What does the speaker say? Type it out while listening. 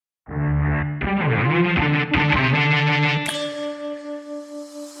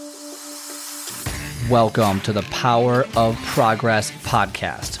Welcome to the Power of Progress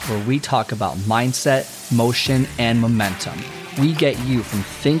podcast, where we talk about mindset, motion, and momentum. We get you from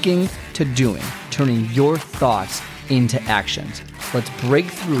thinking to doing, turning your thoughts into actions. Let's break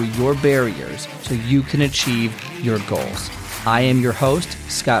through your barriers so you can achieve your goals. I am your host,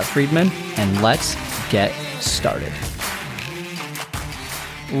 Scott Friedman, and let's get started.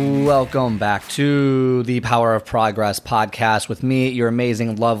 Welcome back to the Power of Progress podcast with me, your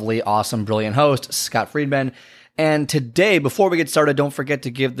amazing, lovely, awesome, brilliant host, Scott Friedman. And today, before we get started, don't forget to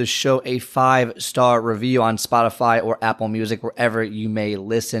give the show a 5-star review on Spotify or Apple Music, wherever you may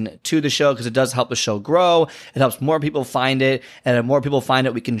listen to the show, because it does help the show grow. It helps more people find it. And if more people find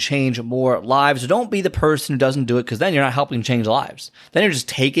it, we can change more lives. So don't be the person who doesn't do it, because then you're not helping change lives. Then you're just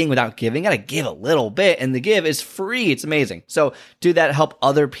taking without giving. You got to give a little bit, and the give is free. It's amazing. So do that, help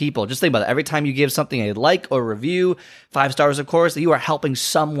other people. Just think about it. Every time you give something a like or review, 5 stars, of course, you are helping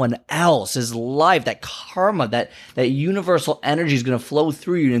someone else's life. That karma, that universal energy is going to flow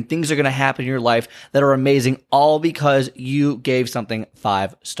through you, and things are going to happen in your life that are amazing, all because you gave something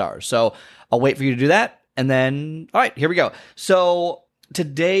 5 stars. So I'll wait for you to do that. And then, all right, here we go. So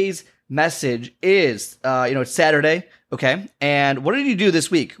today's message is, it's Saturday. Okay. And what did you do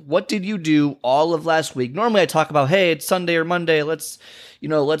this week? What did you do all of last week? Normally I talk about, hey, it's Sunday or Monday. Let's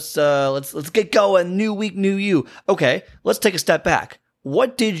get going. New week, new you. Okay. Let's take a step back.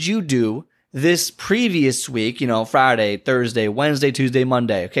 What did you do this previous week? Friday, Thursday, Wednesday, Tuesday,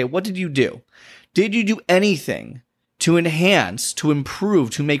 Monday. Okay. What did you do? Did you do anything to enhance, to improve,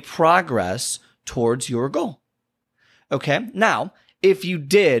 to make progress towards your goal? Okay. Now, if you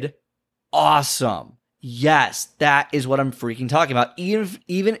did, awesome. Yes, that is what I'm freaking talking about.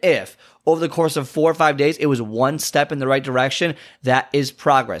 Even if over the course of 4 or 5 days, it was one step in the right direction, that is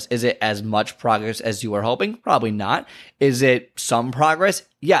progress. Is it as much progress as you were hoping? Probably not. Is it some progress?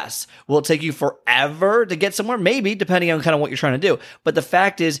 Yes. Will it take you forever to get somewhere? Maybe, depending on kind of what you're trying to do. But the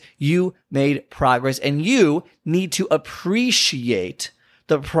fact is, you made progress, and you need to appreciate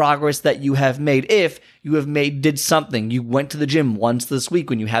the progress that you have made. If you did something, you went to the gym once this week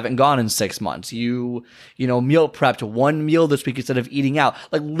when you haven't gone in 6 months. You meal prepped one meal this week instead of eating out.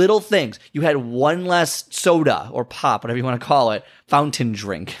 Like little things. You had one less soda or pop, whatever you want to call it, fountain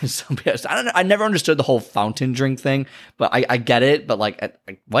drink. I don't know. I never understood the whole fountain drink thing, but I get it. But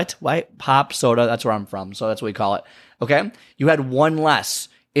what? Why? Pop, soda, that's where I'm from. So that's what we call it. Okay. You had one less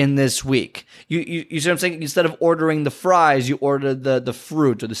in this week. You see what I'm saying? Instead of ordering the fries, you ordered the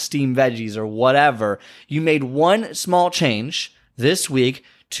fruit or the steamed veggies or whatever. You made one small change this week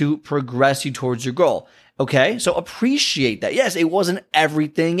to progress you towards your goal. Okay? So appreciate that. Yes, it wasn't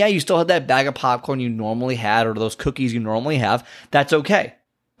everything. Yeah, you still had that bag of popcorn you normally had or those cookies you normally have. That's okay.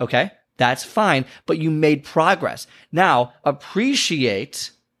 Okay? That's fine. But you made progress. Now,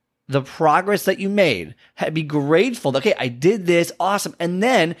 appreciate the progress that you made. Be grateful. Okay, I did this. Awesome. And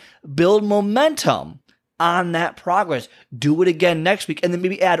then build momentum on that progress. Do it again next week. And then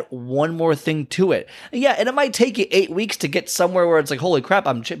maybe add one more thing to it. Yeah, and it might take you 8 weeks to get somewhere where it's like, holy crap,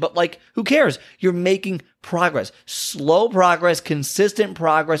 but who cares? You're making progress. Slow progress, consistent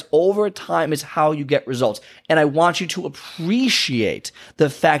progress over time is how you get results. And I want you to appreciate the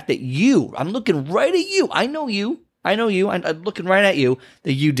fact that I'm looking right at you. I know you. I'm looking right at you,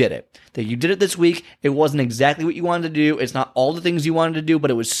 that you did it. That you did it this week. It wasn't exactly what you wanted to do. It's not all the things you wanted to do, but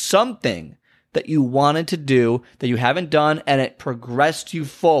it was something that you wanted to do that you haven't done, and it progressed you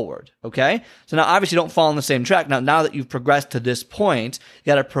forward. Okay? So now obviously don't fall on the same track. Now that you've progressed to this point, you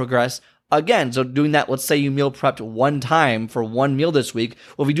got to progress again. So doing that, let's say you meal prepped one time for one meal this week.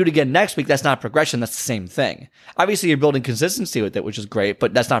 Well, if you do it again next week, that's not progression. That's the same thing. Obviously, you're building consistency with it, which is great,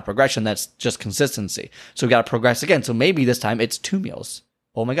 but that's not progression. That's just consistency. So we got to progress again. So maybe this time it's 2 meals.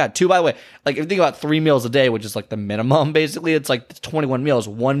 Oh my God. 2, by the way, if you think about 3 meals a day, which is like the minimum, basically, it's 21 meals,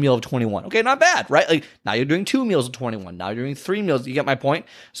 1 meal of 21. Okay, not bad, right? Now you're doing 2 meals of 21. Now you're doing 3 meals. You get my point?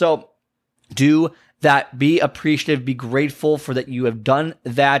 So do that. Be appreciative, be grateful for that you have done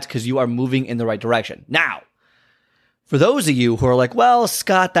that, because you are moving in the right direction. Now, for those of you who are like, well,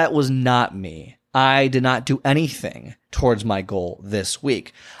 Scott, that was not me. I did not do anything towards my goal this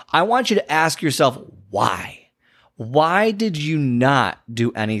week. I want you to ask yourself, why? Why did you not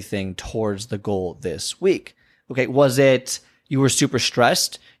do anything towards the goal this week? Okay, was it you were super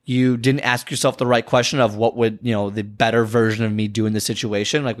stressed? You didn't ask yourself the right question of what would, the better version of me do in this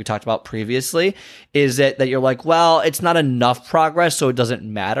situation, like we talked about previously? Is it that you're like, well, it's not enough progress, so it doesn't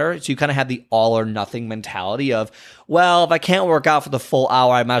matter? So you kind of have the all or nothing mentality of, well, if I can't work out for the full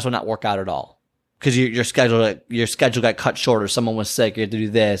hour, I might as well not work out at all. Because your schedule got cut short, or someone was sick, you had to do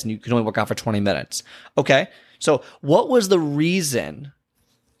this, and you can only work out for 20 minutes. Okay, so what was the reason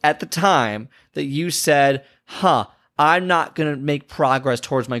at the time that you said, I'm not going to make progress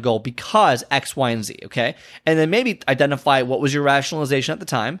towards my goal because X, Y, and Z, okay? And then maybe identify what was your rationalization at the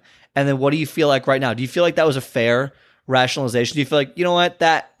time, and then what do you feel like right now? Do you feel like that was a fair rationalization? Do you feel like, you know what,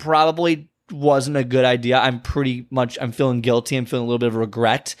 that probably wasn't a good idea? I'm feeling guilty. I'm feeling a little bit of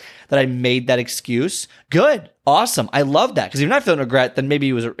regret that I made that excuse. Good. Awesome. I love that. Because if you're not feeling regret, then maybe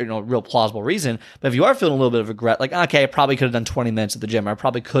it was a real plausible reason. But if you are feeling a little bit of regret, like, okay, I probably could have done 20 minutes at the gym. I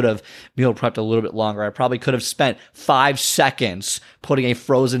probably could have meal prepped a little bit longer. I probably could have spent 5 seconds putting a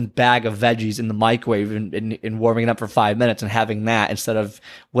frozen bag of veggies in the microwave and warming it up for 5 minutes and having that instead of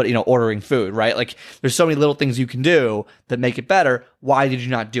ordering food, right? Like, there's so many little things you can do that make it better. Why did you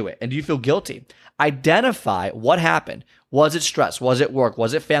not do it? And do you feel guilty? Identify what happened. Was it stress? Was it work?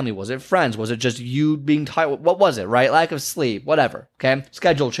 Was it family? Was it friends? Was it just you being tired? What was it, right? Lack of sleep, whatever, okay?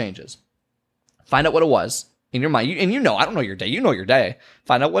 Schedule changes. Find out what it was in your mind. I don't know your day. You know your day.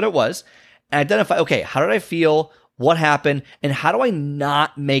 Find out what it was and identify, okay, how did I feel? What happened? And how do I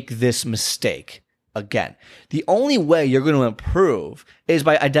not make this mistake again? The only way you're going to improve is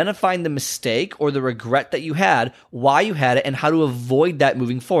by identifying the mistake or the regret that you had, why you had it, and how to avoid that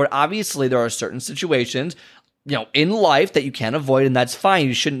moving forward. Obviously, there are certain situations in life that you can't avoid, and that's fine.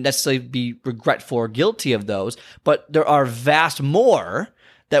 You shouldn't necessarily be regretful or guilty of those, but there are vast more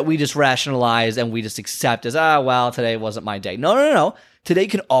that we just rationalize and we just accept as, well, today wasn't my day. No. Today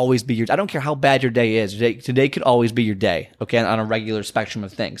can always be I don't care how bad your day is. Today could always be your day, okay, on a regular spectrum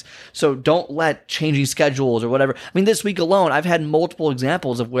of things. So don't let changing schedules or whatever. I mean, this week alone, I've had multiple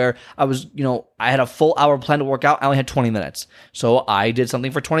examples of where I was, I had a full hour plan to work out. I only had 20 minutes. So I did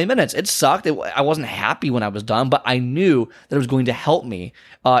something for 20 minutes. It sucked. I wasn't happy when I was done, but I knew that it was going to help me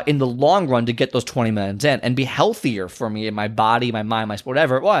in the long run to get those 20 minutes in and be healthier for me in my body, my mind, my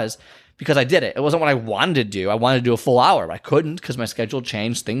whatever it was. Because I did it. It wasn't what I wanted to do. I wanted to do a full hour, but I couldn't because my schedule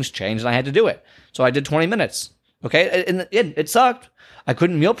changed, things changed, and I had to do it. So I did 20 minutes. Okay? And it sucked. I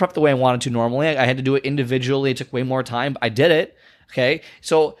couldn't meal prep the way I wanted to normally. I had to do it individually. It took way more time, but I did it. Okay?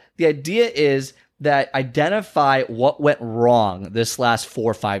 So the idea is that identify what went wrong this last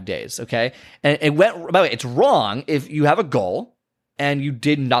 4 or 5 days. Okay? And by the way, it's wrong if you have a goal and you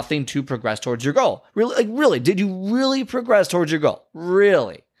did nothing to progress towards your goal. Really? Did you really progress towards your goal?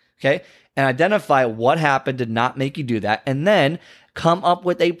 Really? Okay, and identify what happened to not make you do that, and then come up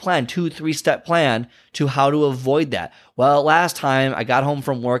with a plan, 2-3-step plan to how to avoid that. Well, last time I got home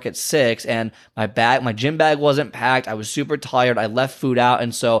from work at 6 and my gym bag wasn't packed. I was super tired. I left food out,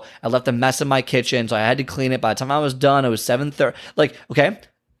 and so I left a mess in my kitchen, so I had to clean it. By the time I was done, it was 7:30. Okay,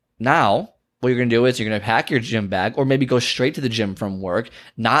 now what you're going to do is you're going to pack your gym bag or maybe go straight to the gym from work,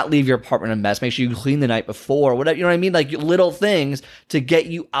 not leave your apartment a mess. Make sure you clean the night before, whatever, you know what I mean? Like little things to get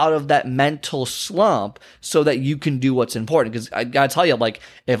you out of that mental slump so that you can do what's important. Because I got to tell you,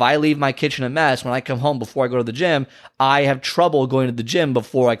 if I leave my kitchen a mess when I come home before I go to the gym, I have trouble going to the gym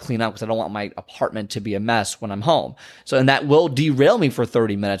before I clean up because I don't want my apartment to be a mess when I'm home. And that will derail me for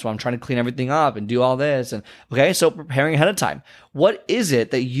 30 minutes while I'm trying to clean everything up and do all this. And okay, so preparing ahead of time. What is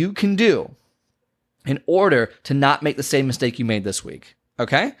it that you can do in order to not make the same mistake you made this week?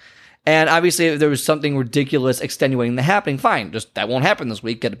 Okay? And obviously, if there was something ridiculous extenuating that happening, fine. Just that won't happen this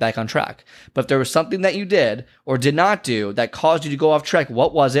week. Get it back on track. But if there was something that you did or did not do that caused you to go off track,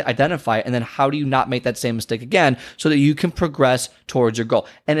 what was it? Identify it. And then how do you not make that same mistake again so that you can progress towards your goal?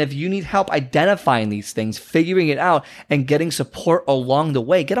 And if you need help identifying these things, figuring it out, and getting support along the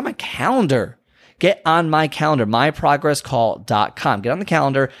way, get on my calendar. Get on my calendar, myprogresscall.com. Get on the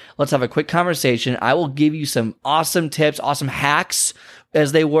calendar. Let's have a quick conversation. I will give you some awesome tips, awesome hacks,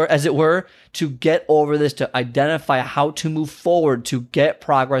 as it were, to get over this, to identify how to move forward, to get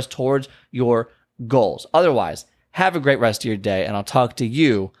progress towards your goals. Otherwise, have a great rest of your day, and I'll talk to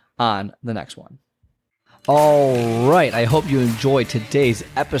you on the next one. All right. I hope you enjoyed today's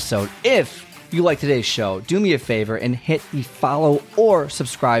episode. If you like today's show, do me a favor and hit the follow or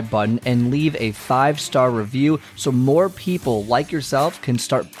subscribe button and leave a 5-star review so more people like yourself can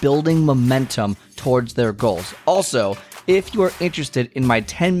start building momentum towards their goals. Also, if you are interested in my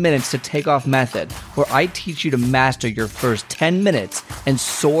 10 minutes to take off method, where I teach you to master your first 10 minutes and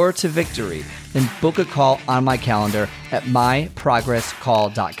soar to victory, then book a call on my calendar at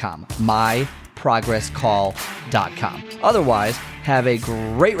myprogresscall.com. myprogresscall.com. Otherwise, have a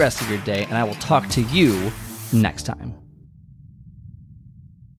great rest of your day, and I will talk to you next time.